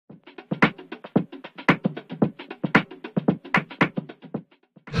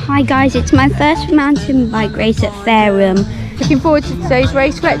Hi guys, it's my first mountain bike race at Farnham. Looking forward to today's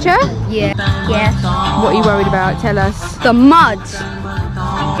race, Fletcher? Yeah. Yes. What are you worried about? Tell us. The mud.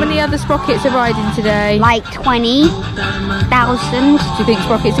 How many other Sprockets are riding today? Like 20,000. Do you think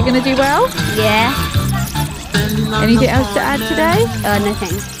Sprockets are going to do well? Yeah. Anything else to add today?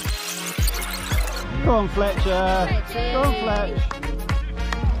 Nothing. Go on, Fletcher. Go on, Fletch.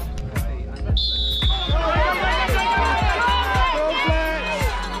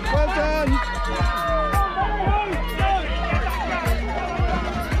 Well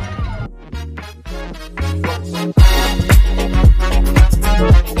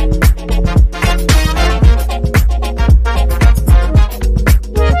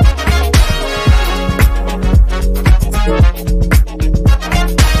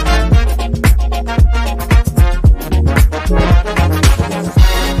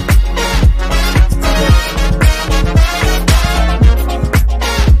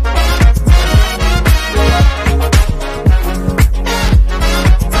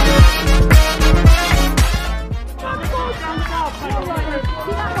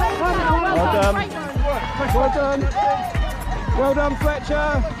done. Well done. Well done,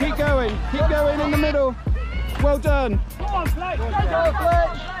 Fletcher. Keep going. Keep going in the middle. Well done.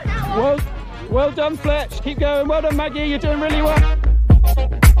 Well done, Fletch. Keep going. Well done, Maggie. You're doing really well.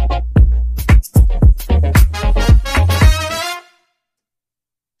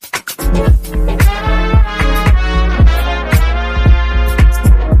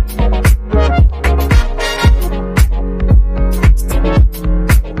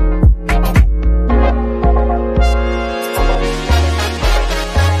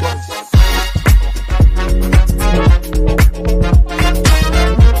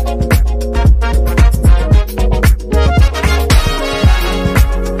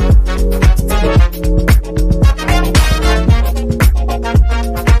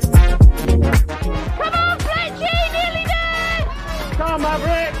 Come on,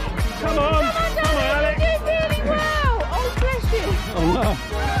 Maverick! Come on! Come on, Alex! You did really well! Oh, bless you! Oh no!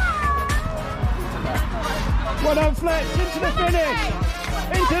 Well done, Fletch! Into the finish!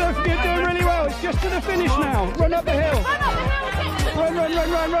 You're doing really well! It's just to the finish now! Run up the hill! Run, run,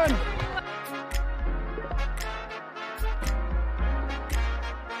 run, run, run!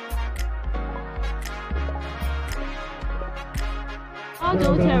 Hard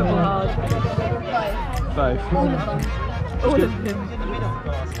or terrible hard? Both. All of them.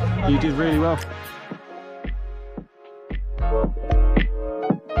 You did really well.